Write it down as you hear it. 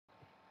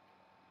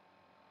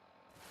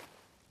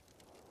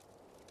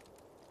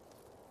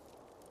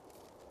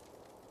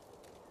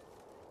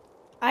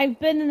I've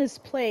been in this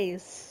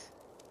place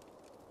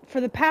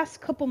for the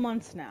past couple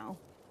months now.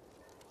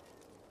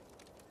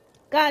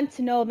 Gotten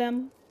to know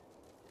them.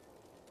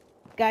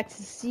 Got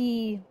to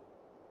see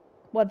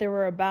what they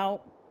were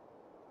about.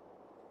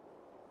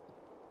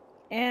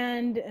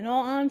 And in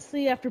all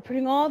honesty, after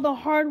putting all the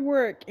hard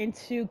work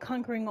into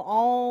conquering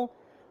all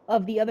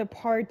of the other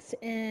parts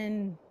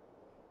in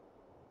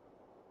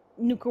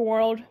Nuka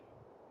World,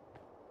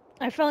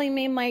 I finally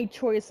made my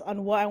choice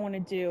on what I want to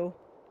do.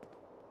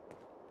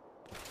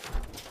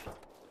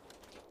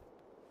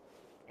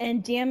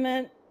 And damn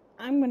it,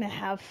 I'm gonna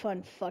have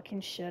fun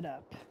fucking shit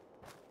up.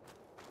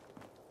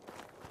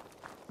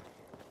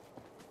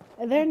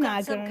 They're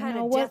not some gonna kind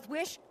know of what. death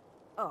wish?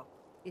 Oh,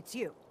 it's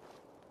you.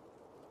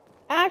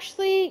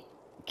 Actually,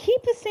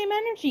 keep the same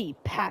energy,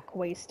 pack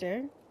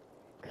waster.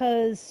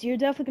 Cause you're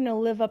definitely gonna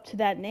live up to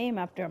that name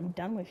after I'm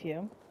done with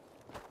you.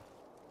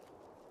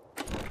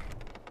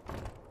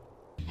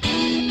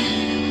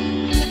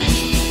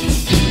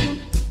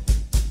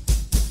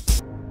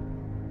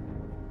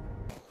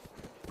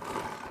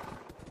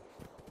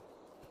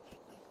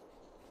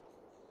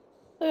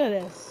 Look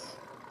at this.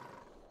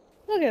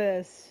 Look at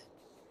this.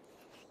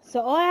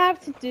 So all I have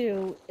to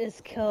do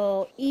is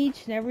kill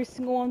each and every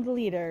single one of the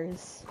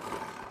leaders,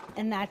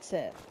 and that's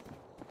it.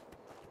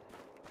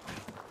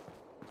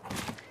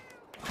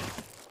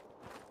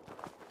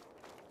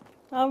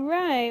 All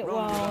right,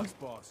 Wrong with well, us,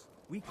 boss.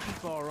 We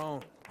keep our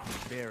own.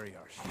 Bury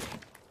our shit.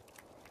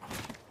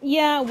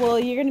 yeah, well,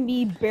 you're gonna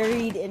be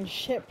buried in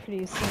shit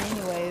pretty soon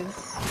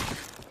anyways.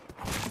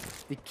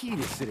 The key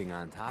to sitting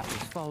on top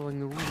is following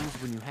the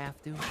rules when you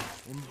have to,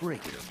 and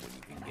breaking them when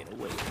you can get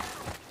away.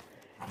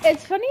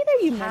 It's funny that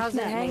you How's mentioned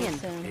it that, hanging?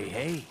 Mason.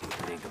 Hey,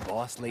 it ain't the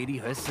boss lady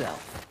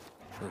herself.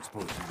 Don't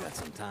suppose you got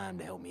some time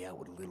to help me out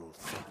with a little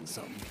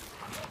something?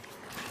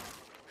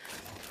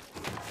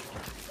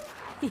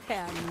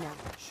 Yeah, no.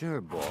 Sure,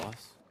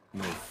 boss.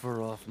 No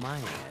fur off my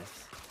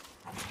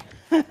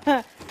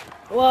ass.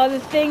 Well,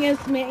 the thing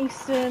is,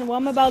 Mason, what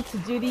I'm about to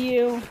do to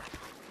you,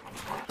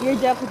 you're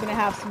definitely gonna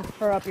have some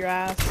fur up your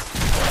ass.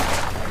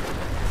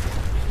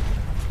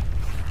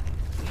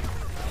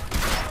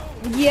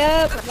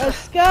 Yep,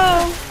 let's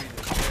go.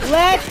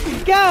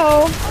 Let's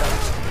go.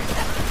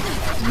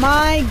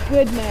 My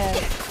goodness.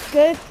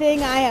 Good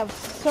thing I have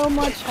so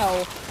much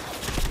health.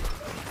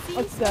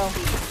 Let's go.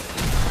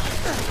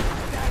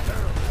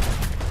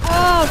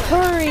 Oh,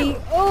 hurry.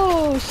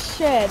 Oh,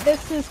 shit.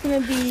 This is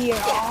gonna be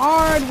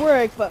hard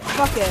work, but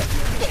fuck it.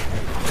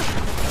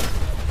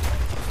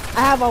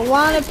 I have a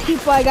lot of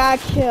people I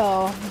gotta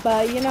kill,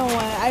 but you know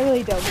what? I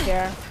really don't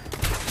care.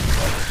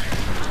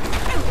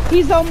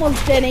 He's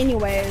almost dead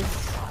anyways.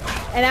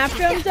 And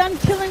after I'm done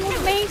killing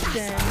with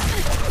Mason,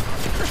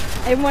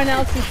 everyone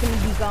else is gonna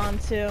be gone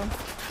too.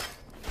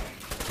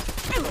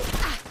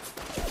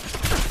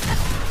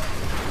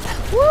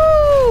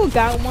 Woo!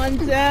 Got one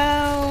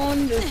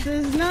down. This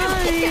is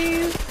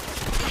nice.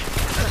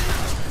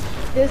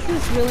 This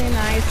is really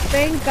nice.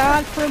 Thank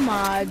God for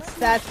mods.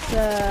 That's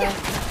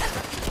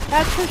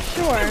for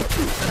sure.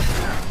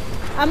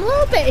 I'm a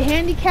little bit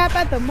handicapped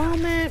at the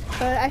moment,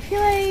 but I feel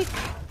like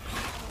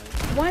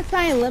once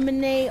I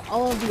eliminate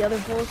all of the other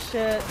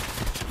bullshit,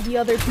 the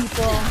other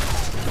people,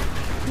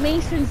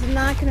 Mason's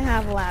not gonna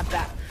have a lot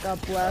back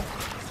up left.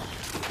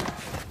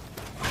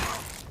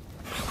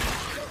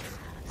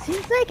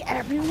 Seems like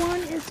everyone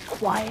is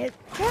quiet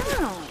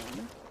down.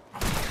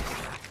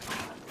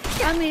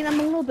 I mean, I'm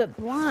a little bit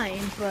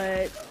blind,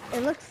 but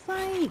it looks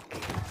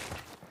like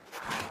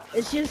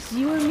it's just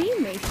you and me,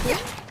 Mason.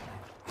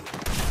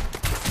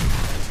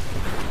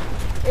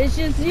 It's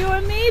just you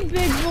and me,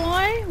 big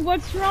boy.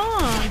 What's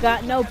wrong?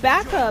 Got no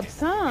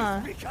backups,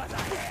 huh?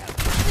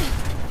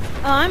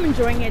 Oh, I'm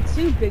enjoying it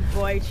too, big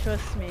boy.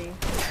 Trust me.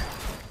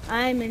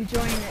 I'm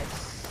enjoying it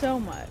so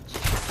much.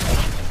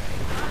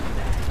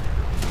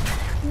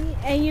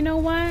 And you know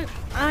what?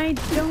 I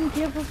don't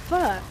give a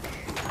fuck.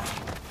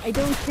 I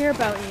don't care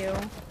about you.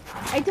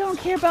 I don't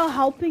care about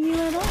helping you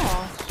at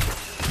all.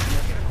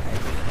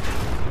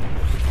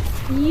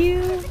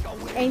 You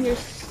and your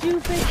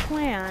stupid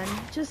plan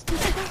just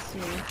disgust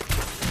me.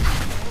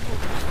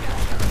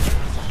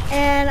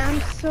 And I'm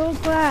so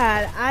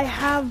glad I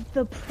have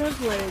the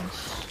privilege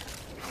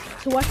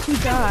to watch you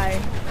die,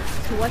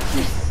 to watch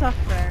you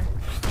suffer.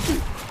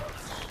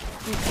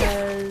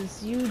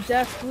 Because you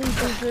definitely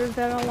deserve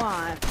that a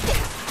lot.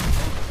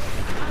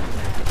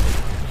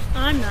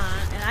 I'm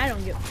not, and I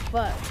don't give a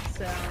fuck,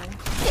 so.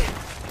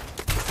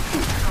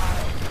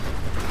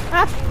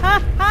 Ha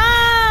ha ha!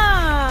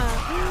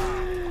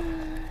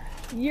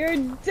 You're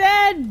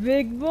dead,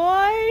 big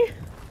boy!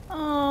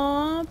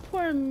 Aw,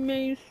 poor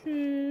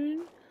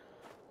Mason.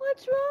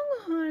 What's wrong,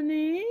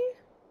 honey?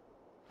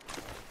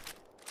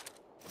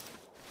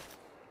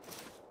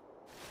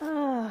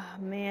 Oh,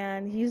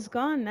 man, he's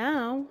gone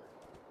now.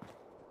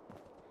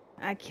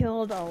 I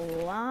killed a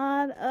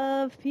lot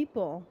of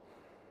people.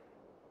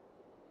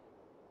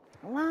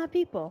 A lot of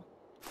people.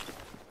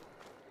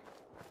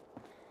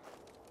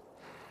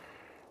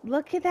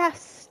 Look at that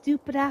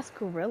stupid ass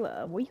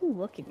gorilla. What are you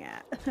looking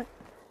at?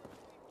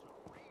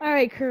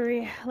 Alright,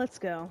 Curry, let's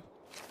go.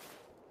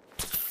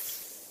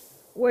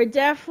 We're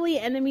definitely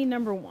enemy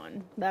number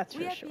 1, that's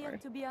We for appear sure.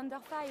 to be under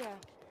fire.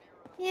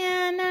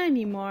 Yeah, not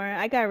anymore.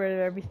 I got rid of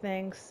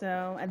everything,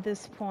 so at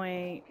this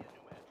point,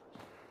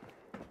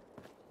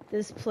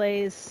 this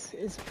place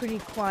is pretty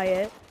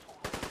quiet.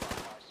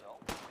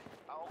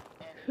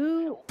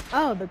 Who?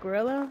 Oh, the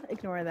gorilla?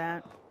 Ignore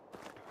that.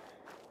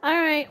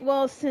 Alright,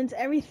 well, since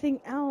everything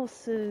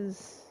else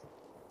is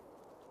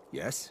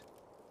Yes?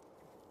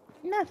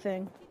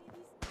 nothing.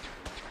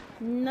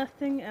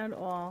 Nothing at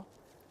all.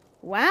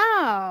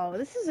 Wow,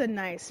 this is a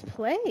nice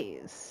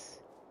place.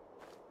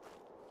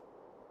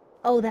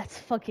 Oh, that's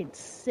fucking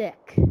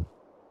sick.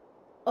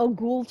 A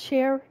ghoul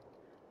chair?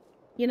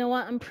 You know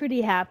what? I'm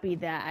pretty happy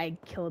that I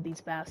killed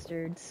these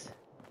bastards.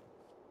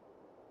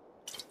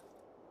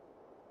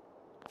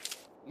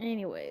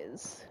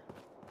 Anyways.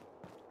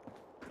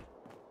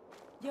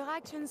 Your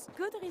actions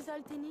could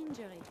result in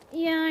injury.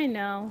 Yeah, I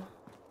know.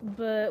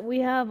 But we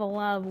have a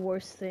lot of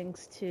worse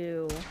things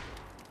too.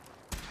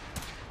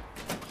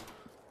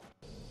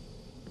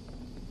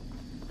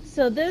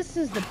 So this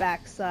is the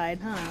backside,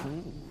 huh?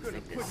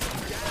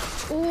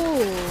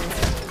 Ooh.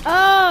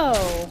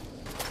 Oh!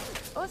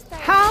 Hostile.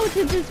 How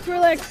did this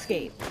girl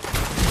escape?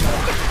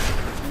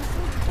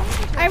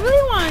 I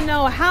really want to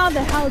know how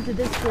the hell did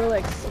this girl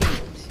escape?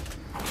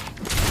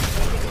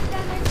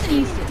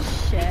 Piece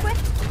of shit.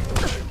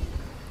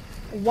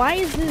 Why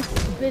is this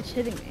bitch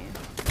hitting me?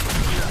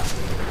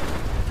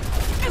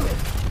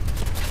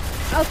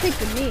 I'll take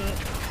the meat.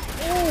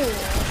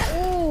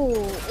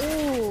 Ooh,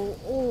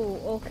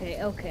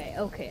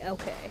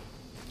 okay.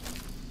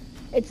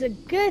 It's a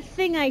good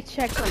thing I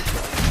checked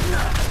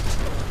before.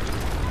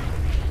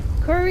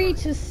 Curry,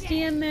 to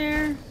stand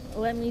there.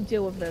 Let me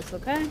deal with this,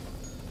 okay?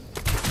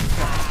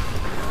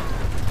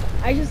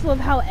 I just love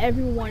how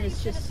everyone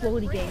is just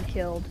slowly getting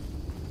killed.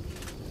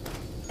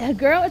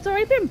 Girl, it's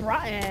already been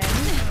brought in.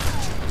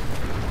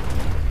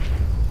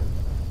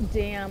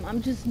 Damn,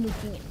 I'm just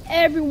nuking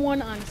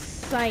everyone on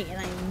sight and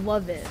I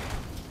love it.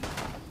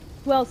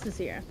 Who else is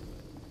here?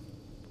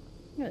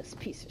 Look at this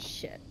piece of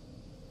shit.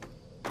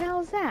 What the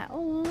hell's that?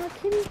 Oh, a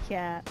kitty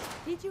cat.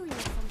 Did you hear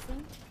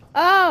something?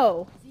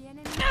 Oh! The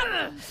enemy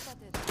has been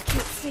spotted.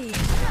 Let's see.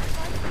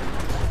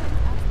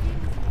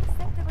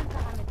 Acceptable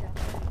parameter.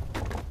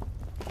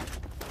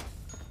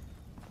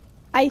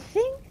 I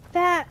think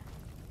that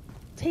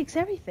takes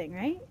everything,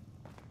 right?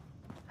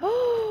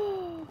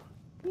 Oh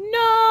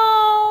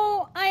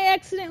no! I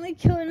accidentally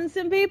killed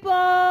innocent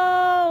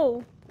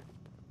people!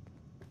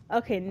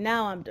 Okay,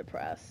 now I'm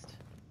depressed.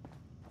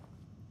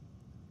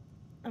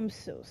 I'm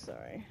so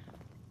sorry.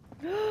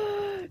 Did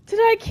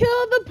I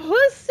kill the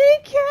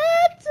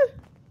pussycat?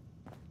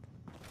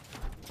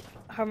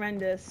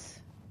 Horrendous.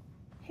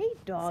 Hey,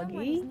 Someone is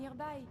doggy.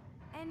 nearby.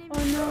 Enemy.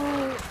 Oh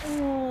no.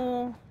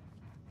 Oh.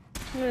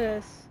 Look at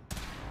this.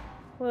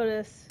 Look at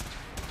this.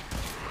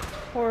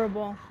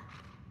 Horrible.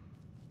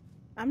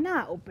 I'm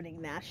not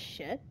opening that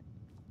shit.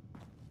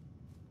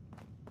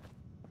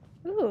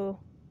 Ooh.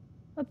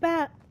 A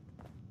bat.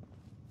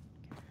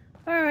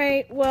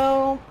 Alright,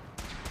 well.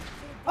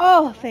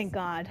 Oh, thank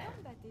God.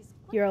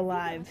 You're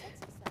alive.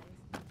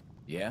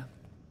 Yeah?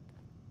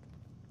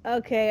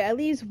 Okay, at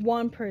least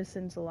one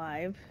person's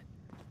alive.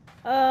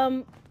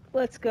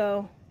 Let's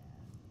go.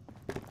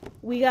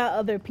 We got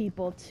other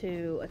people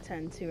to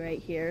attend to right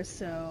here,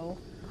 so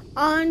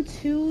on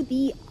to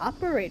the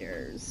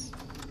operators.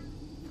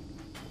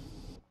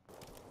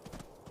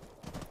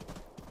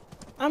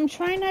 I'm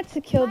trying not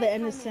to kill the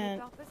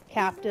innocent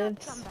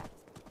captives.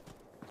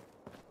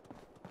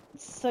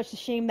 It's such a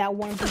shame that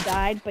one of them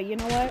died, but you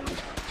know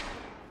what?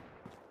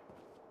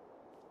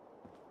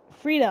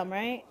 Freedom,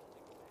 right?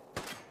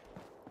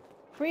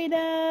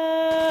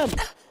 Freedom!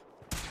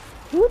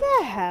 Who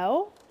the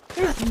hell?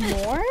 There's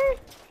more?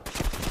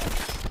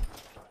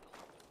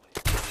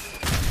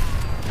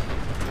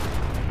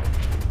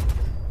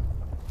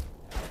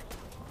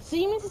 So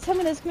you mean to tell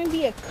me there's gonna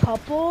be a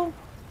couple?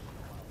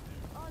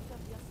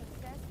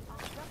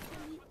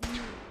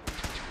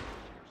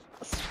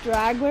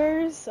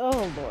 Stragglers?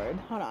 Oh lord,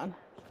 hold on.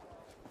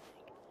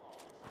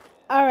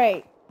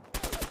 Alright.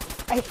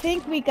 I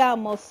think we got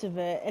most of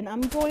it, and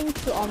I'm going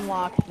to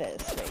unlock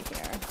this right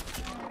here.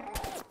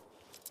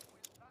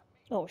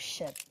 Oh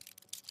shit.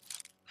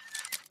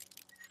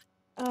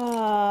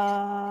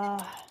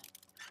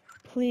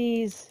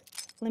 Please,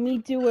 let me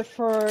do it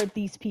for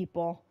these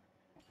people.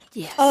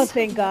 Yes. Oh,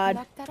 thank God.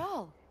 Not at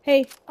all.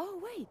 Hey,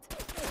 Oh wait.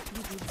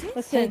 You did this?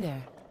 listen.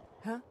 there.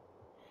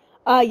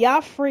 Huh?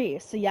 Y'all free,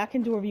 so y'all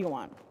can do whatever you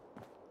want.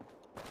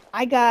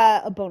 I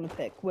got a bone to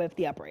pick with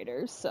the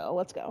operators, so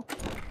let's go.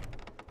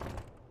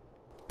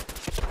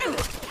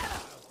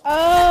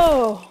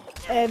 Oh,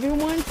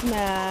 everyone's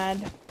mad.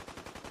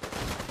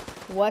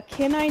 What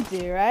can I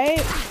do, right?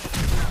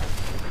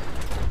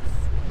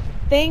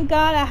 Thank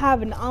God I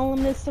have an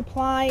unlimited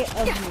supply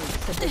of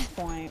nukes at this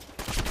point.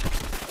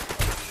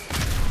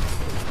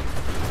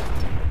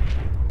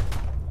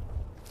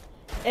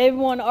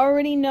 Everyone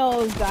already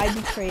knows I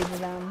betrayed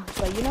them,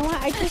 but you know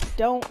what? I just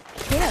don't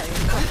care.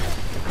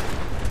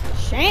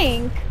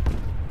 Shank?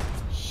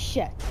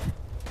 Shit.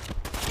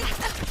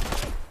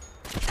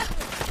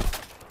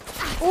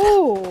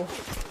 Ooh.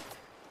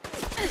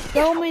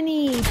 So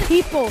many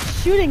people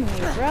shooting me,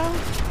 bro.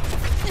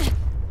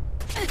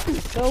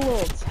 So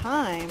little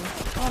time.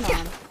 Hold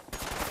on.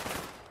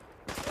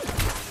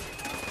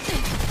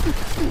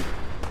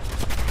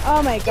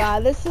 Oh my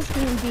god, this is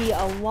gonna be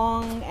a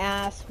long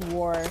ass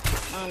war,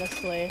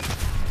 honestly.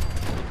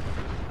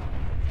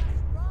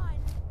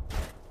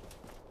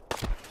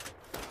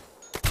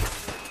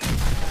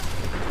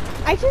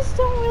 I just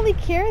don't really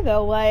care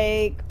though,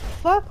 like,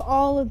 fuck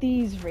all of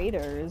these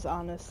raiders,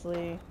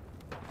 honestly.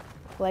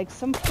 Like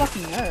some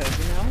fucking nerd,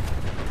 you know?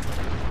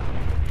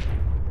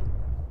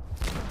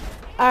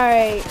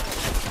 Alright,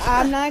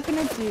 I'm not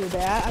gonna do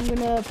that. I'm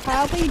gonna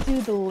probably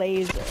do the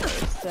laser,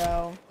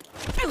 so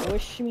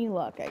wish me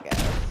luck, I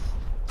guess.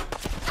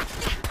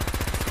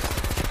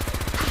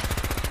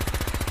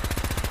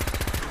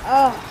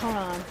 Oh, hold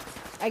on.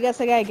 I guess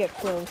I gotta get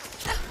close.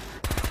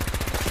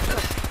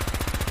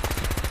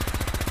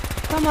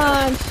 Come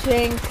on,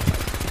 Shank.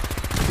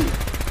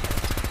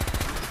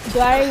 Do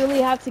I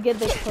really have to get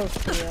this close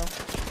to you?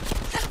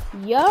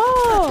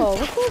 Yo,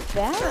 look at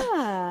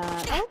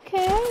that.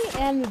 Okay,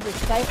 and the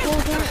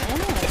disciples are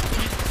in it.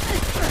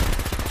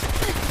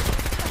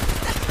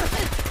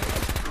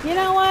 You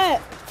know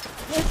what?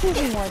 This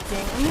isn't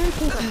working. I'm gonna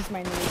just use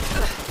my nuke.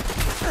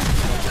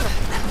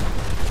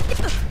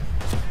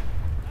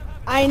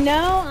 I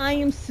know I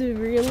am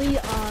severely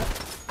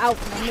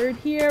outnumbered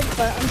here,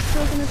 but I'm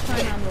still gonna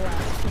try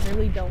nonetheless. I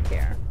really don't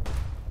care.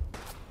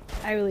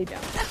 I really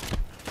don't.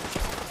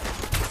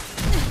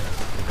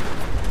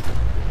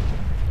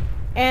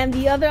 And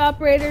the other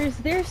operators,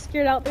 they're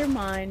scared out their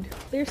mind.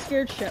 They're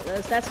scared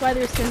shitless. That's why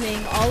they're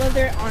sending all of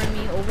their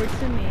army over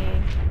to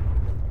me.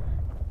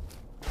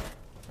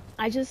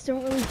 I just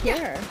don't really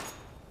care.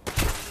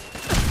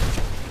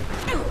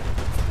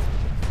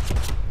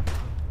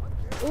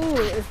 Ooh,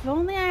 if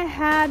only I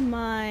had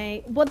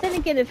my... But then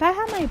again, if I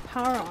had my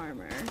power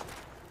armor,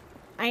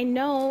 I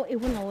know it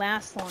wouldn't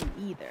last long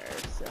either,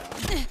 so...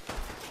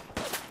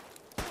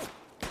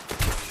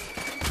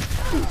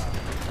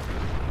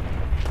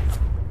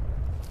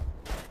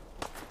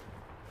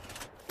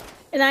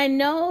 And I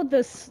know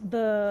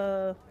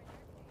the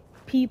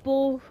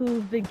people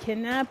who've been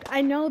kidnapped,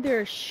 I know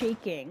they're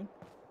shaking.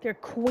 They're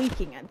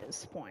quaking at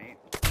this point.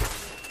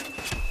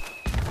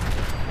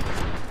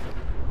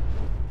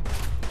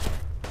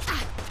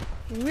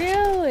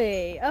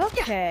 Really?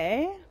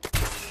 Okay.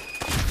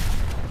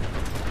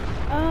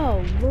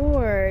 Oh,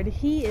 Lord.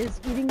 He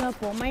is eating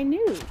up all my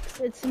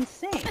nukes. It's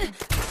insane.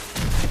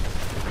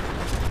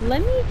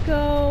 Let me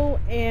go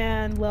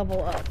and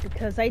level up,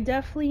 because I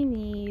definitely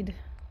need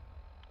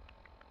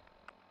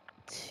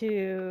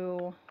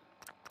to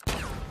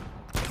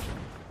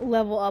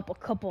level up a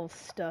couple of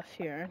stuff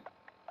here.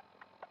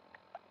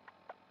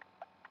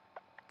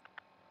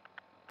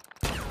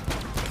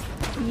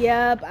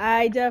 Yep,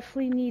 I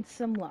definitely need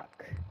some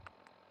luck.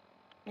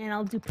 And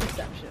I'll do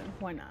perception.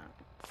 Why not?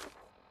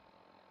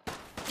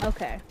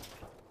 Okay.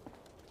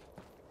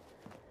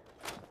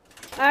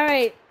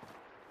 Alright.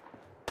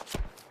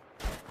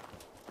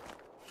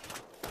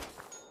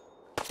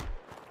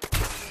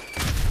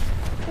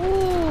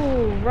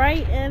 Ooh,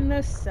 right in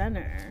the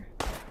center.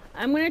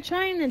 I'm gonna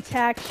try and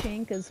attack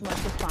Shank as much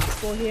as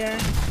possible here.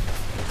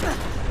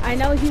 I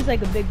know he's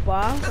like a big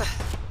boss,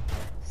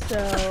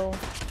 so...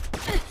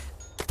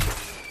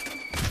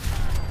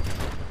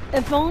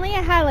 If only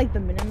I had like the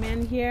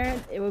Minuteman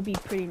here, it would be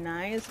pretty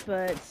nice,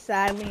 but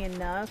sadly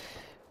enough,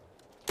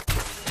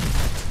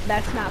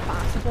 that's not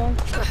possible.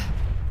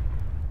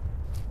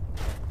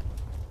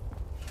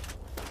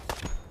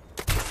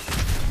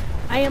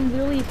 I am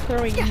literally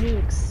throwing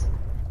nukes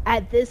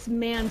at this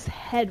man's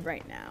head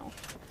right now.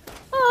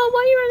 Oh,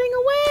 why are you running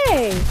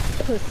away,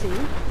 pussy?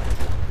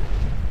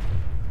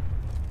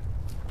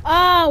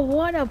 Oh,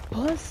 what a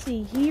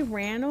pussy. He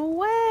ran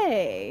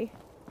away.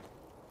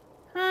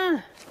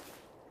 Huh.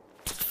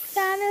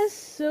 That is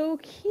so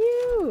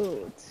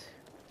cute.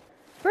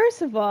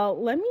 First of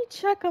all, let me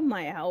check on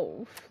my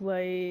health.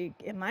 Like,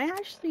 am I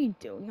actually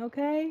doing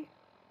okay?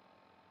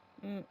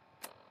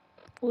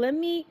 Let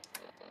me,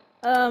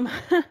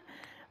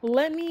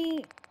 let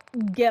me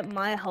get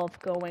my health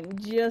going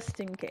just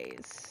in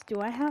case.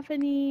 Do I have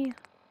any?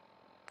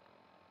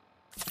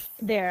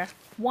 There,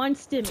 one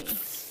stimmy.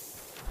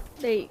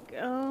 There you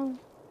go.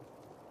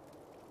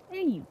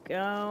 There you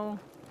go.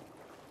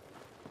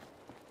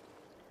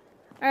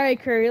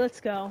 Alright, Curry,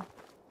 let's go.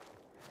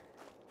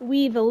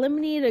 We've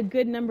eliminated a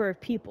good number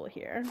of people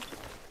here.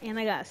 And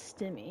I got a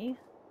stimmy.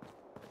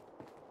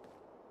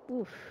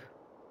 Oof.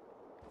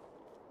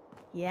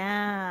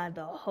 Yeah,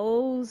 the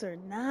hoes are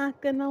not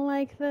gonna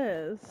like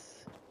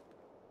this.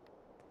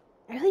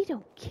 I really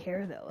don't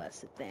care though,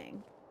 that's the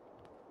thing.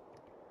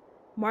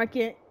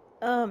 Market.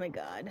 Oh my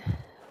god.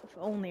 If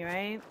only,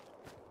 right?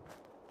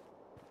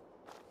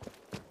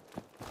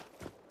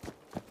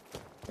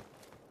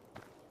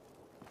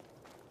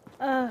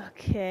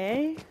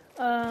 Okay.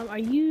 Are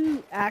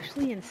you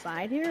actually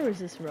inside here, or is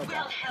this a robot?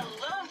 Well,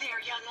 hello there,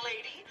 young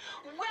lady.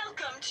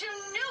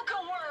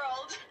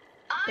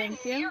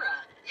 Thank you. Mira,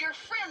 your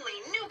friendly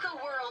Nuka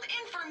World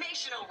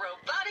informational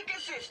robotic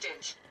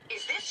assistant.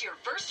 Is this your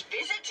first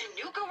visit to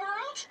Nuka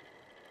World?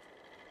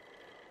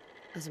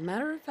 As a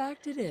matter of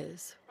fact, it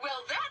is.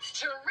 Well, that's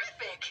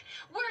terrific.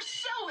 We're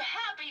so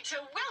happy to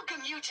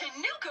welcome you to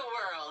Nuka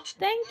World.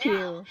 Thank Now,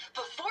 you.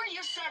 before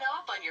you set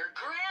off on your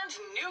grand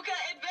Nuka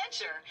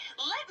adventure,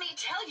 let me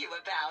tell you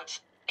about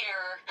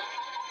error,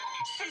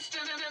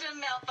 system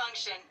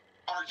malfunction.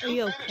 Are Are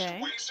you you finished okay?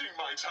 wasting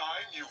my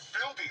time, you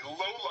filthy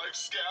low-life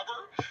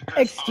scabber? 'Cause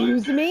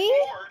Excuse I get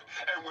me? bored,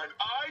 and when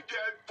I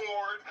get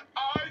bored,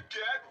 I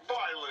get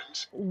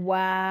violent.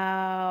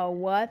 Wow,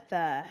 what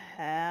the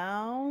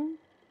hell?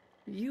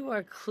 You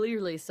are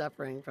clearly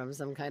suffering from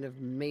some kind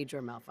of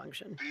major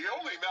malfunction. The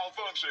only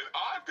malfunction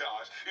I've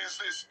got is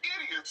this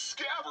idiot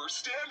scabber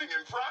standing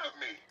in front of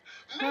me.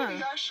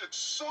 Maybe I should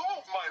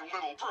solve my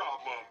little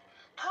problem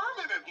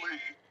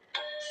permanently.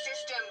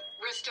 System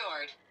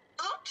restored.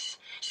 Oops,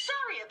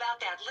 sorry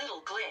about that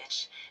little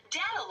glitch.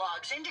 Data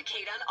logs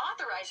indicate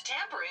unauthorized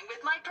tampering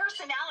with my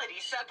personality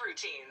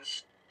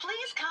subroutines.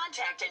 Please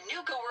contact a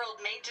Nuka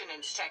World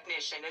maintenance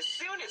technician as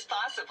soon as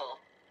possible.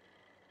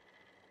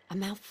 A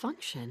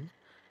malfunction?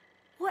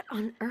 What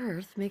on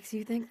earth makes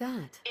you think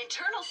that?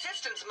 Internal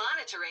systems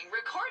monitoring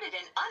recorded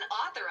an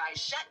unauthorized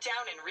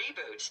shutdown and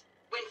reboot.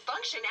 When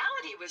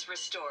functionality was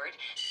restored,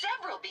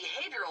 several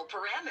behavioral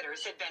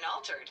parameters had been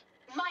altered.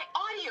 My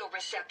audio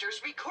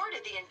receptors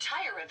recorded the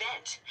entire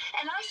event,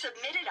 and I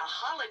submitted a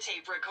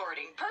holotape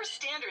recording per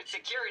standard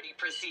security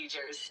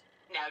procedures.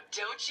 Now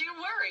don't you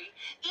worry,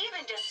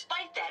 even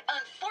despite that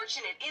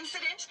unfortunate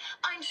incident,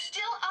 I'm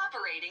still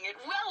operating at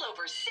well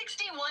over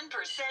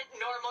 61%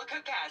 normal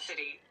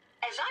capacity.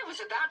 As I was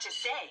about to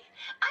say,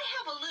 I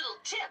have a little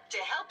tip to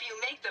help you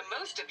make the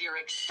most of your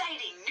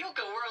exciting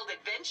Nuka World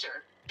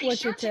adventure. Be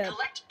What's sure your to tip?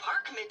 collect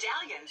park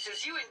medallions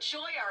as you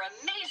enjoy our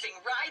amazing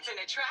rides and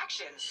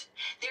attractions.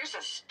 There's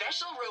a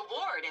special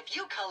reward if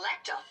you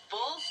collect a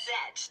full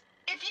set.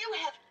 If you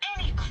have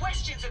any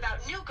questions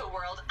about Nuka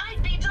World,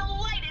 I'd be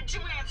delighted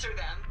to answer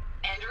them.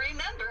 And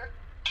remember,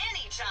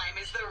 any time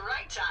is the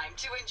right time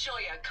to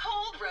enjoy a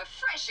cold,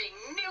 refreshing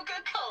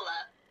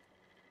Nuka-Cola.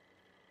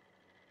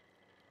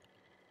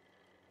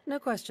 No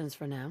questions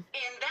for now.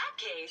 In that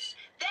case,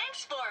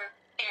 thanks for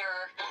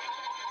error.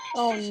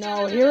 Oh System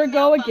no, here we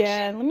go malfunction.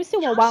 again. Let me see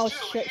what You're wild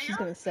still shit she's here?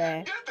 gonna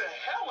say. Get the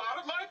hell out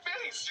of my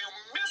face, you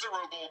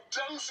miserable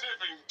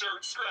dung-sniffing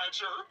dirt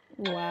scratcher.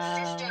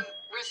 Wow. System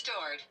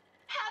restored.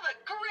 Have a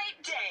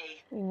great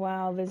day.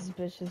 Wow, this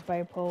bitch is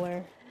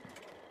bipolar.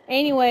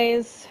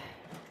 Anyways,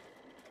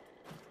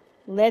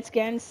 let's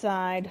get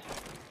inside.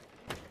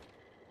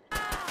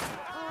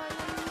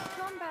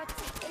 Combat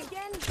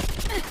again.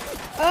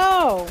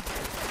 Oh!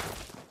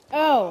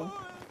 Oh!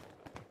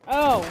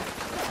 Oh!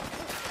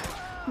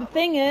 The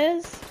thing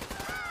is,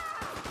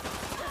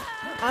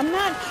 I'm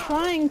not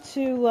trying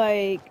to,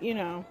 like, you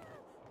know...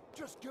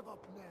 Just give up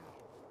now.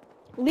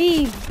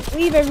 Leave!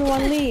 Leave,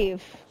 everyone,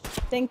 leave!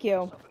 Thank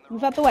you.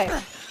 Move out the way.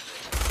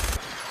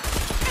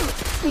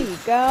 Here you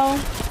go.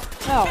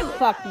 Oh,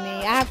 fuck me.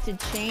 I have to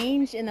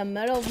change in the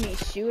middle of me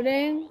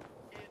shooting?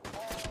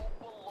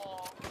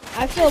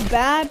 I feel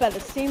bad, but at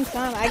the same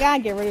time, I gotta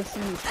get rid of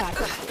some of these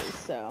packages,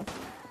 so...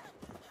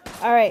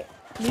 Alright.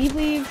 Leave,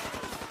 leave.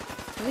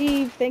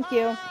 Leave, thank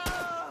you.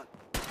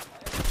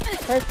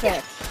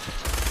 Perfect.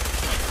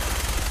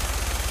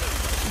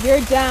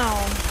 You're down.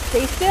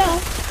 Stay still.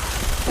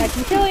 I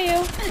can kill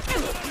you.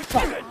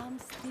 Fuck.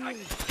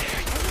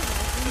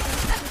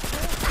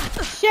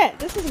 Shit,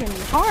 this is gonna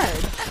be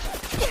hard.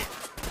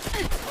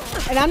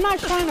 And I'm not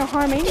trying to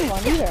harm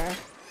anyone either.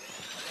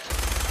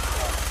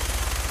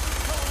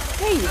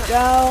 There you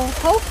go.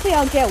 Hopefully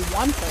I'll get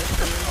one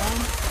person, you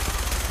know?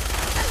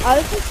 Oh,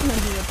 this is gonna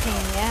be a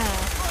pain, yeah.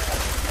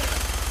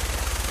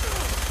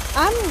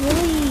 I'm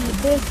really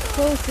this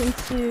close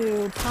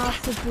into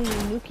possibly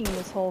nuking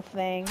this whole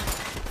thing.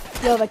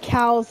 Yo, the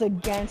cow's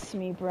against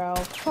me, bro.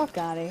 Fuck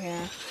out of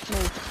here.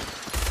 Move.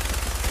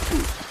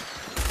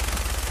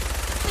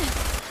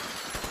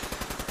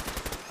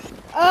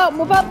 Oh,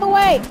 move out the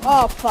way!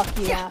 Oh, fuck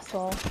you,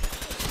 asshole.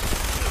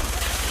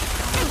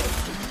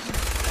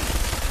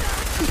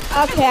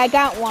 Okay, I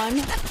got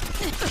one.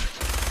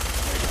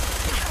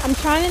 I'm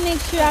trying to make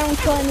sure I don't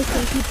kill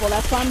innocent people.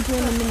 That's why I'm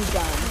doing the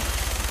minigun.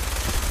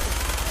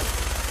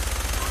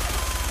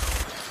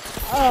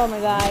 Oh my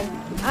god.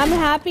 I'm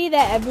happy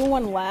that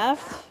everyone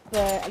left,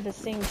 but at the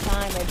same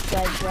time, it's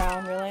like,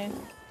 bro, really?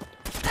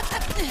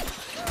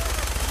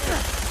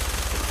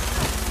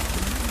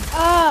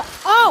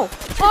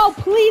 Oh,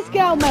 please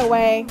get out of my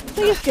way.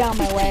 Please get out of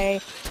my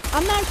way.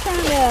 I'm not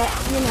trying to,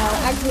 you know,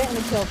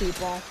 accidentally kill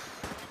people.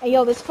 Hey,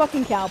 yo, this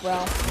fucking cow, bro.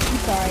 I'm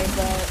sorry,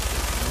 but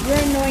you're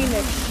annoying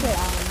the shit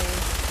out of me.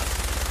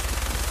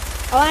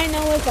 All I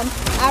know is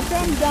after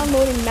I'm done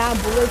loading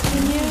mad bullets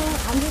in you,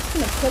 I'm just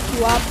gonna cook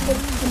you up, put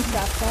some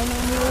saffron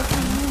on you,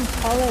 and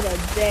call it a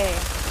day.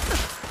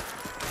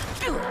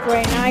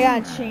 Great, now I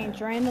gotta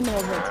change right in the middle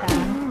of the attack.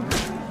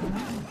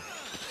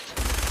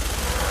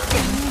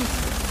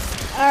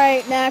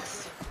 Alright,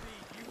 next.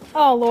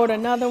 Oh lord,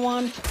 another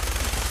one.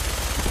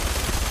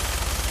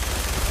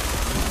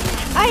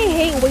 I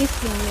hate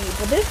wasting meat,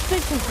 but this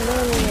bitch is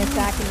literally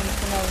attacking me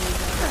for no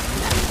reason.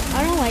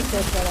 I don't like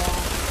this at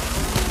all.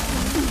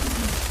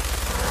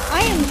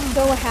 I am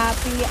so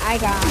happy I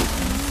got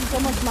so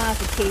much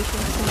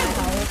modifications to my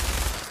health.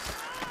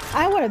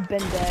 I would have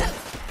been dead.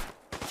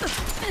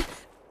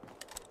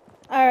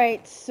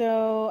 Alright,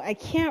 so I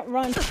can't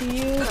run to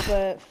you,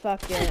 but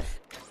fuck it.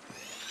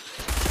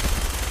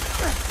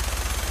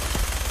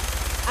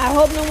 I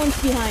hope no one's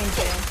behind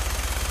you.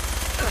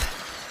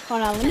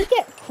 Hold on, let me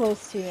get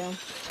close to you.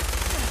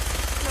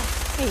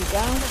 There you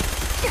go.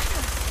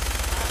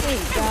 There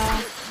you go.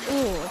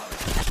 Ooh.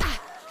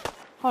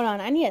 Hold on,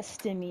 I need a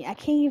stimmy. I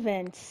can't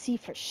even see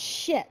for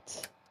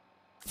shit.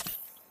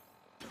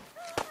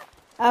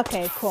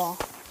 Okay, cool.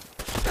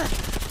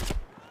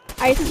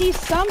 I see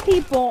some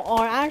people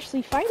are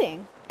actually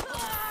fighting.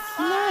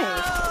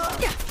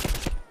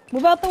 Nice.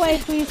 Move out the way,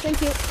 please.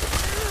 Thank you.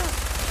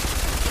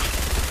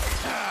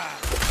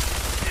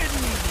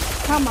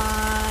 Come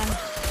on.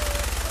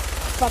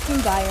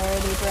 Fucking die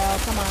already, bro.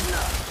 Come on.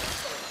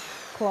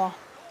 Cool.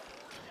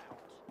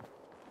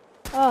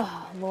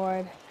 Oh,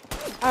 Lord.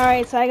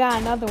 Alright, so I got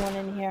another one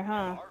in here,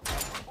 huh?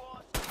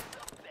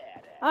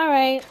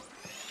 Alright.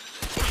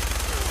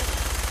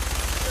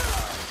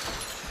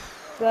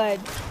 Good.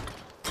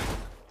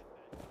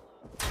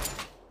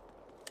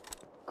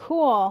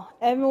 Cool.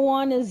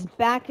 Everyone is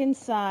back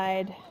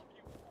inside.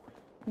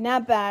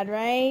 Not bad,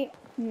 right?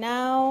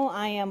 Now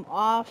I am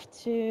off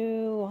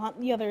to hunt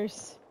the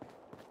others.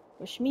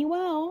 Wish me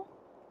well.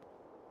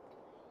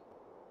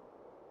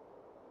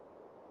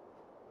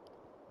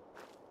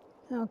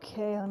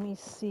 Okay, let me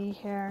see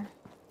here.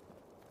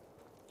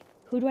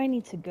 Who do I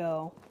need to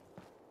go?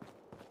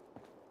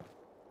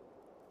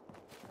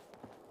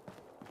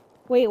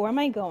 Wait, where am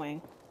I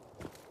going?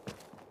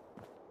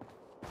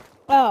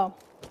 Oh,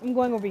 I'm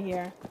going over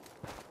here.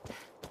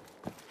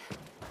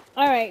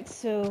 Alright,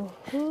 so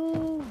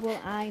who will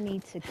I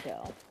need to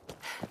kill?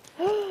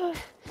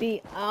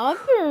 The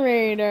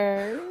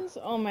operators!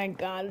 Oh my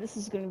god, this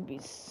is gonna be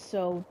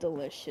so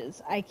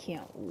delicious. I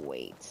can't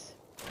wait.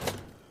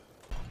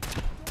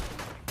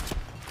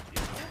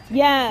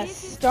 Yes,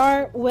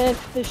 start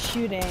with the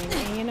shooting.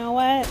 And you know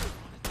what?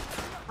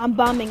 I'm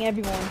bombing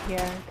everyone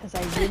here, because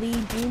I really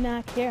do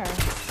not care.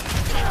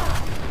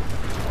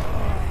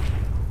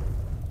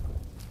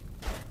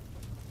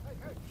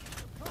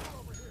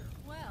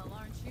 Well,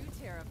 aren't you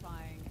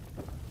terrifying?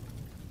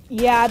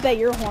 Yeah, I bet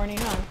you're horny,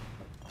 huh?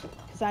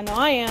 Because I know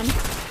I am.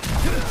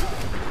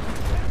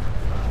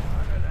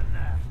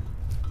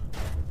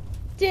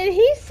 Did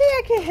he say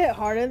I could hit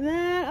harder than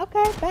that?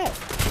 Okay, bet.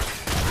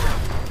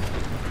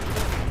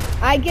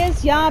 I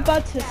guess y'all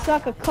about to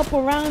suck a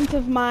couple rounds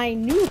of my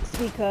nukes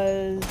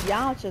because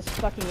y'all just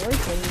fucking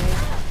irritating me.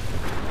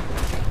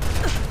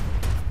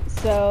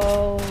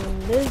 So,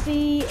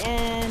 Lizzie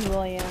and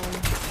William.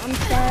 I'm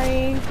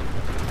sorry.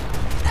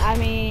 I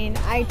mean,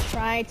 I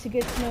tried to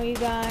get to know you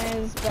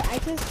guys, but I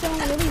just don't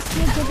really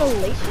see a good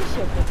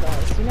relationship with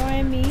us. You know what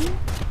I mean?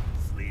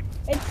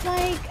 It's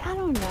like, I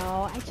don't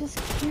know. I just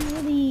can't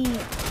really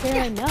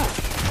care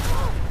enough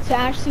to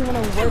actually want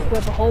to work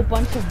with a whole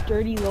bunch of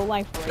dirty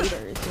low-life raiders,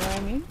 you know what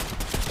I mean?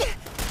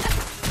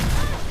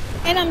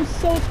 And I'm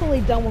so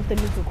totally done with the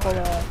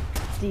Nuka-Cola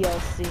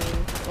DLC.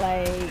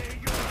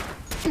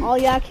 Like, all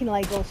y'all can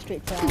like go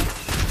straight to hell.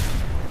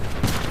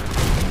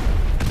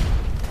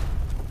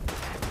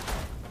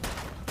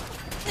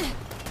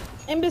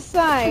 And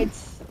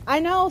besides, I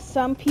know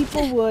some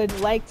people would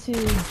like to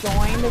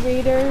join the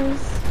raiders.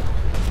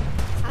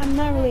 I'm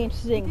not really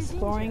interested in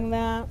exploring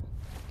that,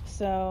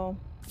 so...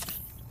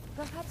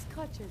 Perhaps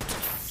clutches.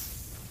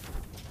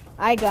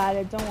 I got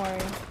it, don't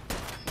worry.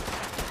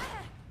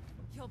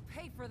 You'll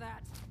pay for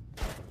that.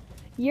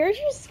 You're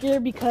just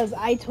scared because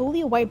I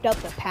totally wiped out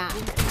the pack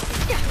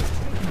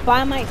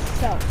by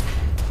myself.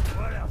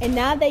 And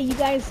now that you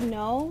guys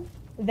know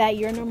that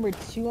you're number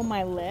 2 on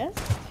my list,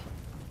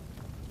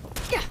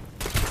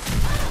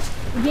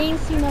 you ain't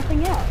see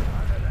nothing else.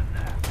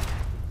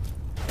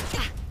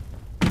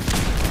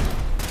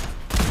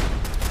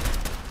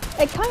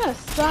 It kind of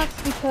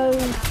sucks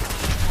because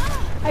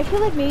I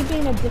feel like maybe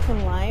in a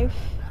different life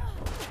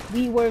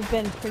we would have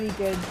been pretty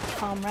good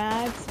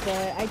comrades,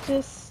 but I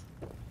just,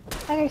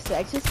 like I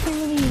said, I just can't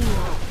really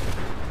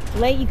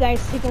let you guys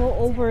take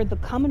over the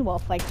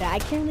Commonwealth like that. I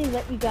can't really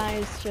let you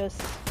guys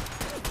just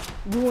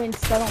ruin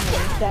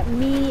settlements that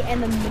me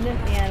and the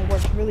Minuteman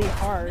worked really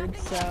hard,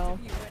 so...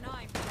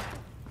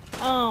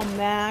 Oh,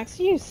 Max,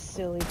 you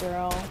silly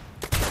girl.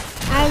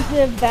 As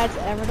if that's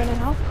ever gonna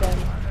help them.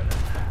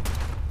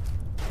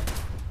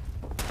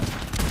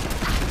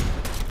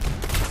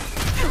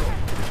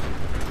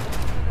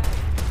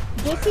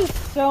 This is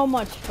so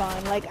much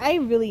fun. Like, I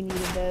really needed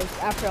this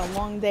after a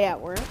long day at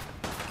work.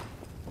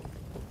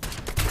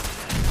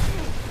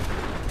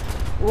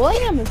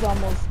 William is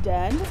almost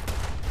dead.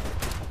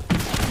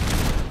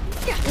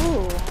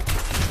 Ooh.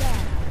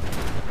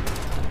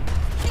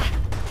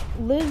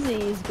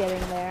 Lizzie's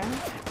getting there.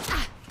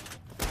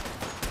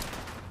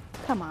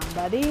 Come on,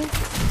 buddy.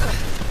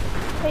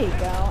 There you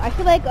go. I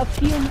feel like a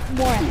few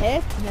more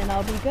hits and then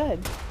I'll be good.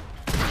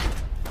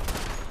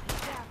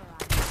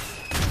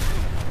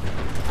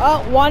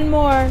 Oh, one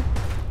more.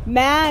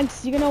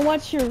 Max, you're gonna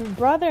watch your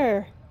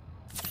brother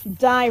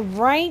die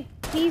right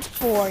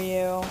before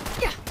you.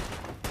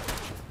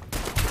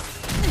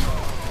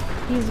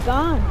 He's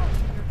gone.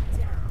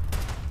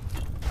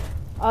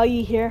 Oh,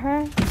 you hear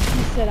her?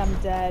 She said I'm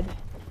dead.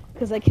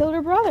 Because I killed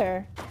her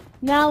brother.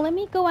 Now let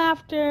me go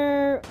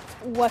after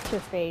what's her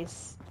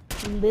face?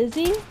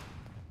 Lizzie?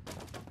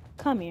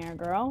 Come here,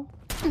 girl.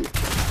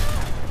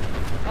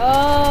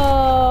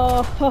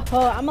 Oh,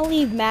 I'm gonna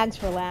leave Mags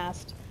for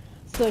last.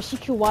 So she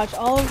can watch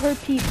all of her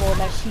people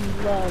that she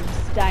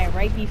loves die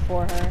right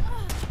before her.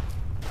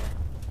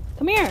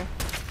 Come here.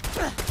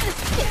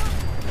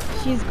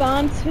 She's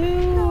gone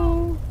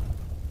too.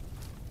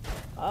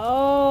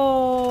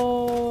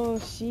 Oh,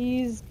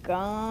 she's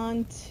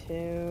gone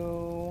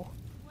too.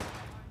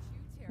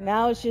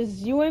 Now it's just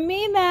you and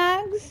me,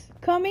 Mags.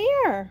 Come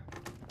here.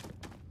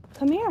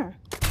 Come here.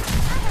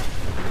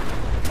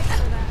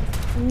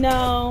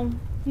 No,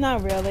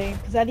 not really.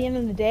 Because at the end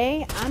of the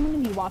day, I'm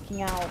going to be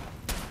walking out.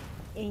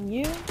 And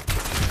you,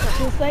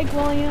 just like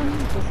William,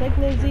 just like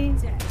Lizzie,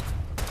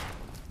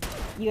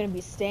 you're going to be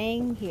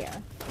staying here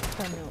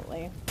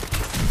permanently.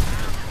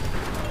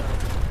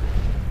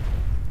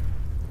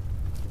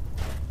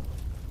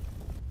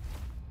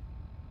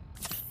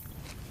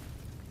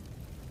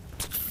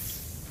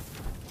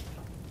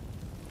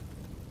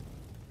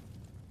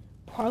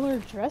 Parlor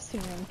dressing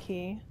room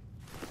key.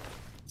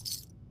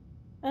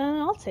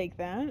 I'll take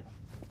that.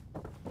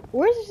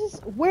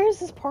 Where's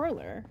this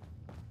parlor?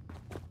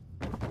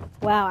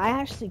 Wow, I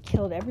actually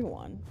killed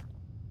everyone.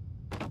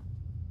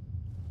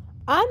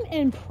 I'm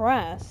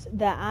impressed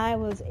that I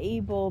was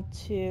able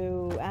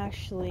to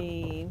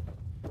actually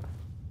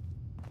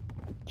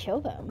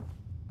kill them.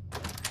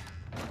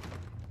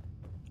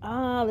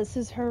 Ah, this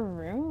is her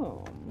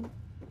room.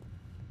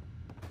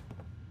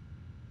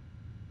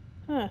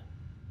 Huh.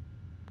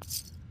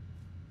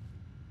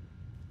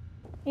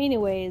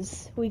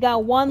 Anyways, we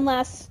got one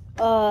last,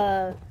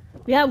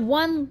 we have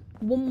one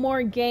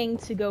more gang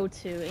to go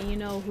to, and you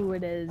know who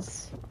it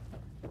is.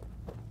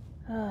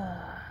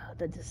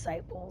 The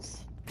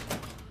disciples.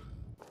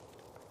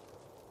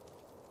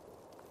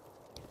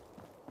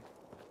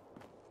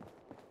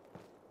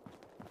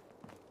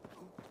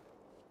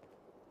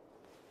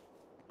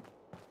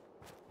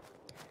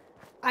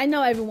 I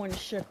know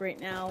everyone's shook right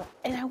now,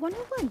 and I wonder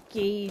what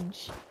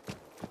Gage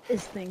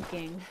is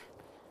thinking.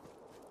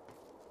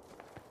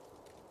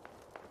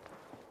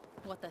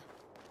 What the?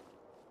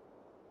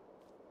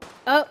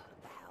 Oh,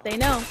 they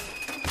know.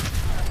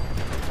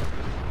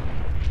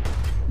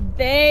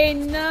 They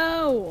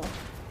know.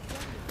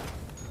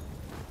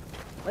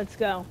 Let's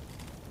go.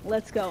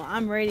 Let's go.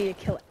 I'm ready to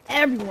kill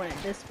everyone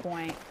at this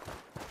point.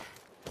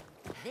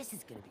 This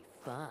is gonna be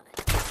fun.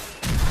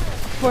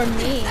 For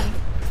me,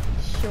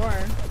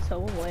 sure,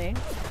 totally.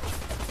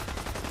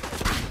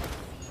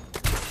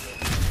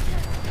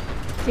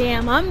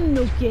 Damn, I'm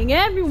nuking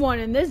everyone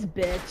in this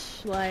bitch.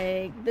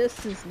 Like,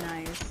 this is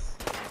nice.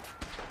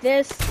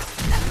 This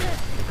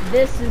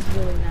is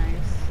really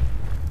nice.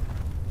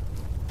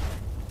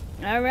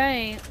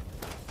 Alright.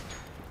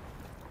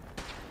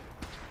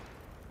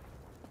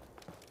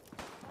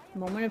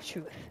 Moment of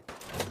truth.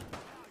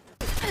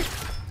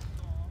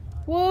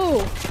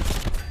 Whoa!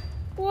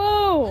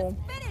 Whoa!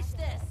 Finish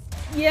this.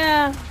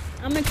 Yeah,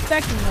 I'm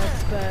expecting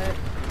this, but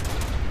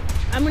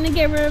I'm gonna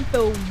get rid of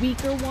the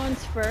weaker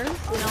ones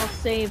first, and I'll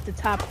save the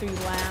top 3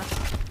 last.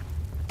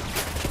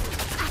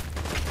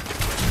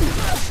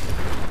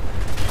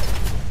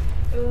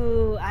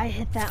 Ooh, I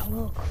hit that a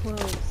little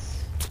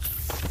close.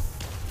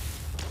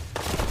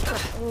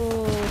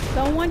 Ooh,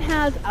 someone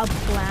has a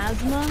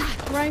plasma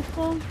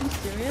rifle? You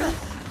serious?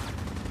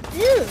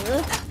 Ew,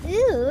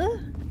 ew.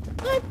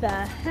 What the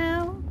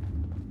hell?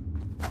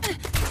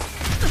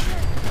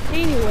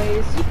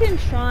 Anyways, you can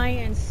try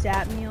and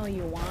stab me all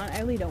you want. I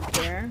really don't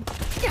care.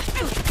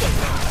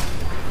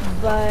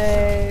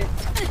 But,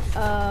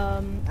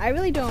 I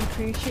really don't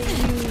appreciate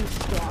you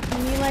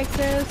stalking me like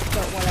this,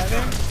 but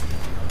whatever.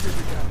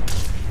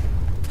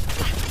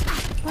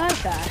 What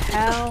the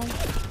hell?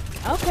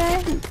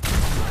 Okay.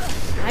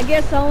 I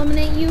guess I'll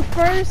eliminate you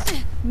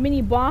first,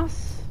 mini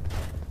boss.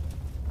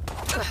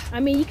 I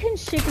mean, you can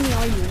shake me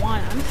all you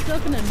want. I'm still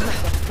gonna knock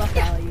the fuck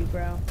out of you,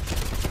 bro.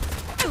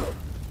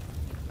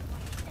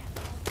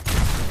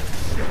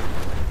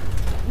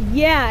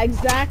 Yeah,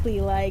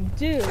 exactly. Like,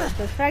 dude,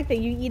 the fact that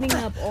you eating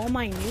up all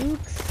my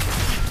nukes.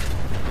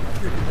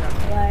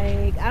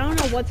 Like, I don't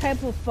know what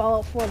type of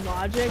Fallout 4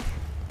 logic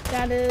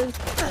that is,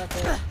 but fuck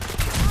it.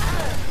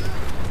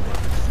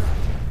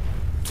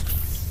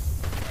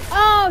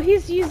 Oh,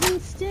 he's using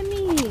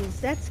stimmies.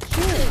 That's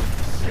cute.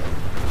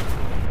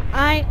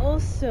 I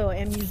also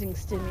am using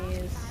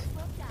stimmies.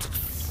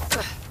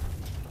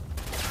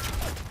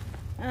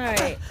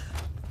 Alright.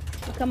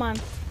 Come on.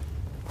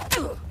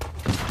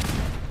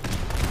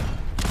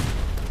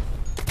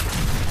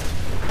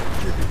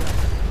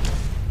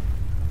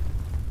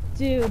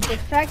 Dude, the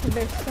fact that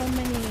there's so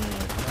many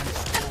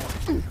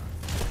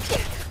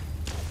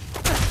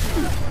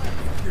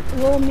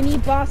little mini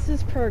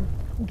bosses per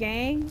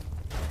gang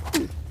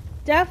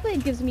definitely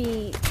gives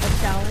me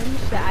a challenge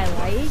that I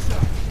like.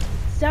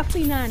 It's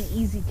definitely not an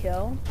easy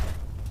kill.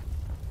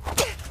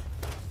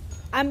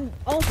 I'm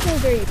also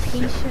very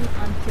patient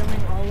on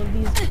killing all of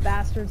these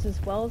bastards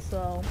as well,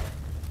 so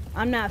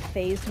I'm not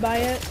fazed by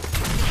it.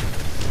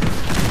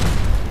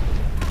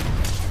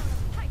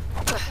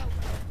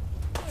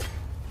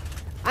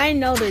 I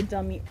know they're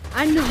dummy.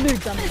 I know they're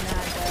dummy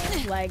mad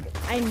though. Like,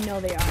 I know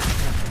they are.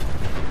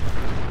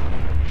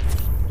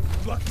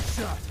 Lucky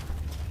shot.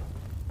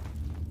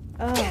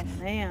 Oh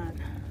man.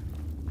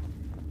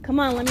 Come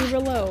on, let me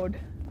reload.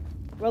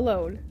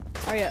 Reload.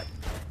 Hurry up.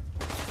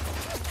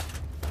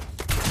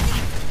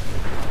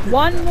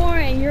 One more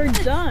and you're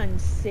done,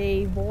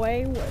 save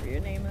boy, whatever your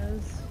name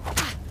is.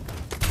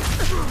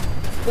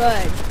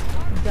 Good.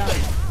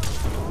 Done.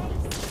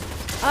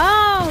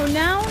 Oh,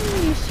 now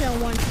Nisha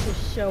wants to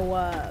show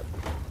up.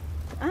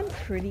 I'm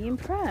pretty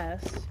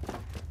impressed.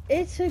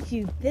 It took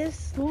you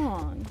this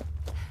long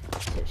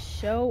to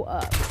show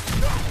up.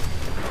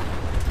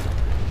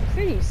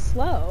 Pretty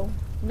slow,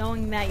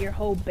 knowing that your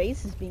whole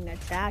base is being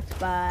attacked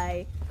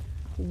by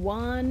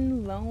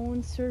one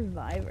lone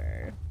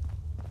survivor.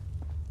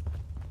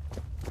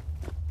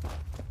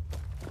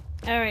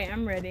 Alright,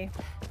 I'm ready.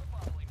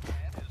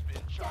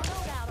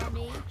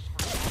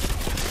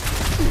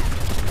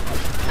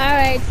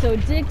 Alright, so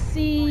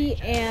Dixie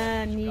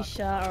and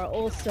Nisha are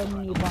also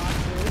mini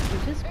bosses,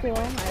 which is cool, I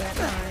don't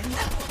mind.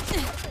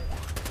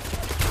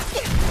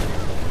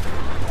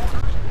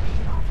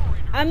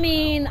 I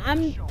mean,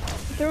 I'm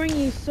throwing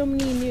you so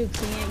many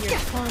nukes and yet you're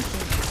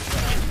taunting me.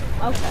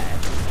 Okay.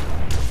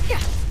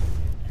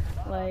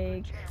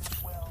 Like...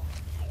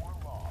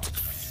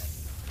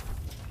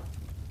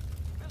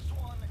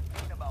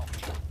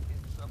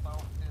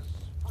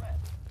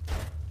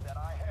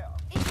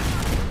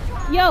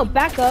 Yo,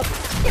 back up.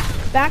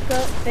 Back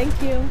up.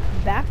 Thank you.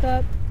 Back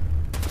up.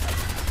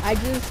 I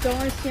just don't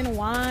understand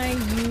why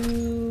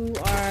you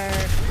are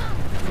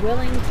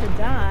willing to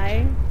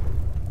die.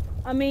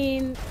 I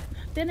mean,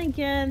 then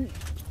again,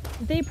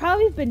 they've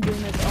probably been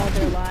doing this all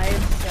their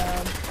lives,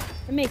 so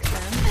it makes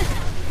sense.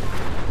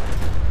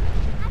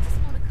 I just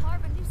want to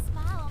carve a new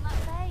smile on my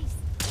face.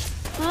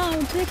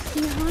 Oh,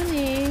 Dixie,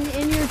 honey,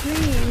 in your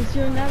dreams,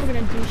 you're never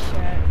gonna do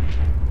shit.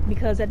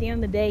 Because at the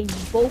end of the day,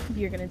 both of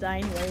you are gonna die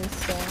anyways,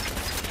 so...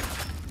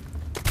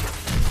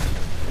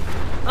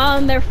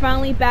 they're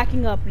finally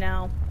backing up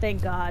now.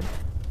 Thank God.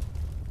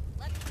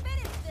 Let's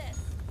finish this.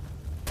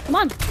 Come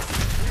on.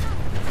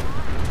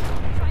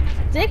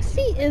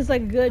 Dixie is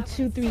like a good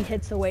 2-3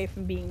 hits away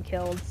from being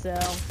killed, so...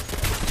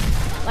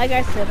 Like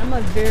I said, I'm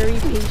a very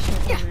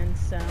patient woman,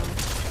 so...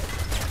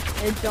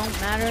 It don't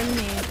matter to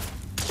me.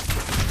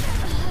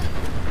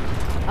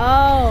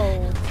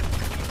 Oh.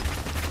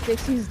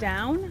 Dixie's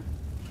down?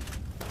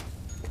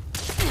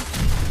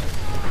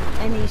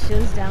 And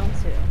Nisha's down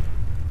too.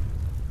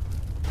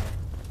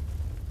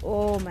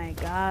 Oh my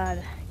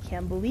God,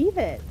 can't believe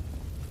it.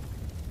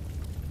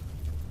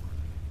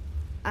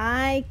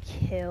 I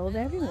killed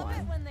everyone. Love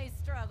it when they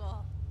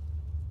struggle.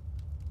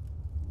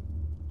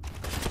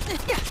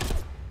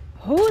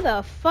 Who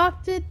the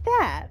fuck did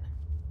that?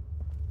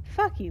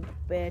 Fuck you,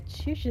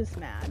 bitch. You're just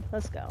mad.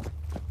 Let's go.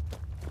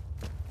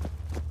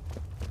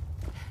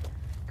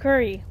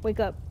 Curry, wake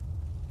up.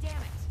 Damn it.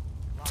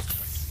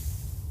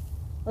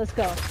 Let's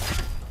go.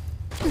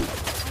 I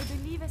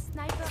believe a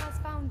sniper has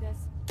found us.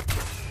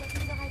 Get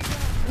me the right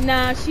way.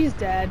 Nah, she's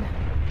dead.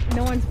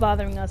 No one's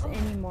bothering us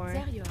anymore.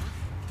 There you are.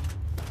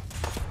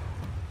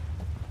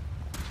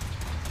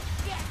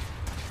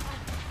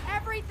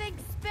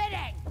 Everything's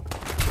spinning.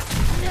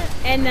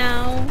 And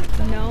now,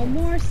 no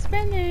more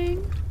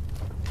spinning.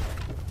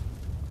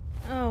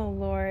 Oh,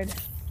 Lord.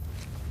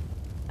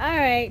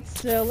 Alright,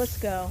 so let's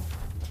go.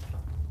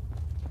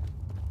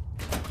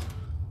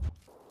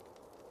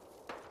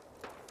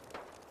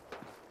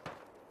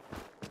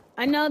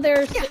 I know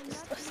there's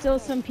still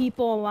some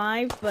people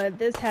alive, but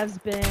this has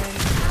been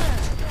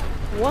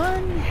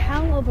one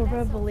hell of a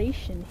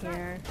revelation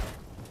here.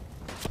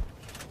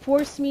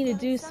 Forced me to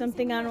do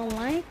something I don't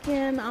like,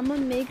 and I'm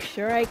gonna make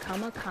sure I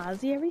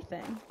kamikaze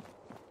everything.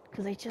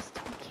 Because I just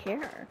don't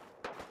care.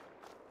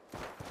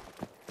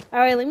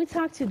 Alright, let me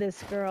talk to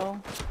this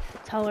girl.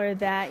 Tell her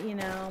that, you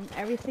know,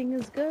 everything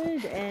is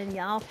good, and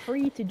y'all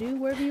free to do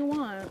whatever you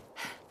want.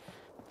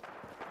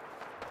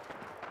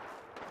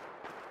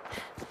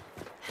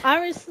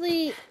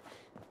 Obviously,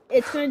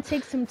 it's going to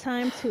take some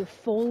time to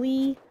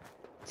fully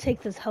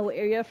take this whole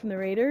area from the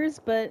raiders,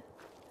 but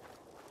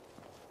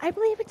I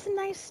believe it's a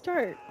nice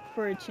start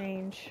for a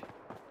change.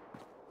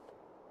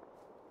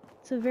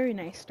 It's a very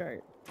nice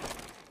start.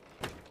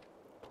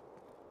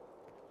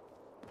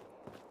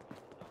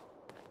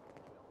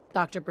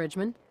 Dr.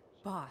 Bridgman?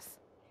 Boss,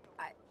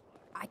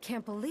 I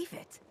can't believe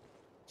it.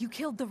 You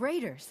killed the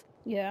raiders.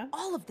 Yeah.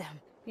 All of them.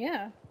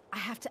 Yeah. I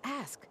have to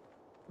ask,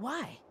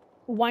 why?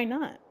 Why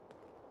not?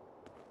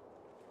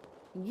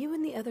 You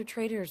and the other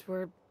traitors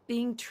were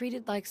being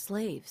treated like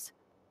slaves.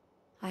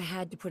 I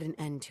had to put an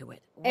end to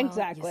it. Well,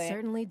 Exactly. You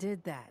certainly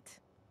did that.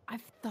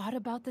 I've thought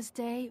about this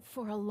day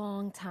for a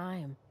long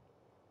time.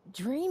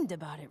 Dreamed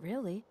about it,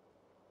 really.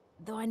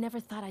 Though I never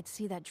thought I'd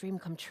see that dream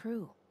come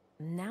true.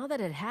 Now that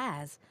it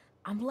has,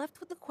 I'm left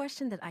with a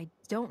question that I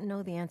don't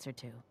know the answer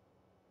to.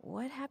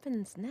 What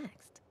happens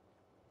next?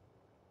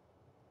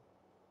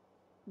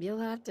 You'll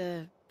have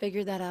to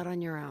figure that out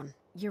on your own.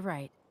 You're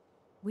right.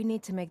 We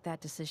need to make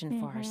that decision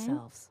for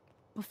ourselves.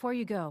 Before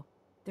you go,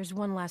 there's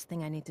one last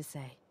thing I need to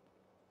say.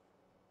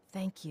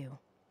 Thank you.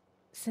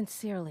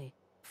 Sincerely,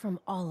 from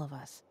all of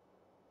us.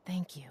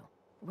 Thank you.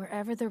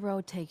 Wherever the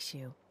road takes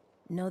you,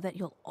 know that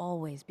you'll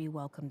always be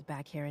welcomed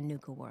back here in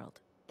Nuka World.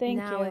 Thank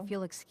now, you. if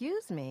you'll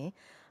excuse me,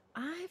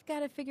 I've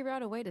got to figure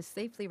out a way to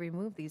safely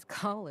remove these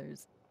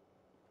collars.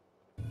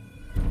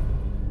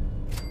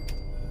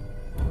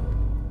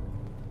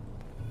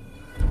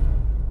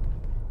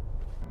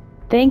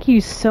 Thank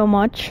you so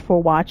much for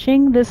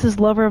watching. This is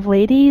Lover of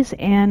Ladies,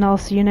 and I'll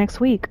see you next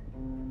week.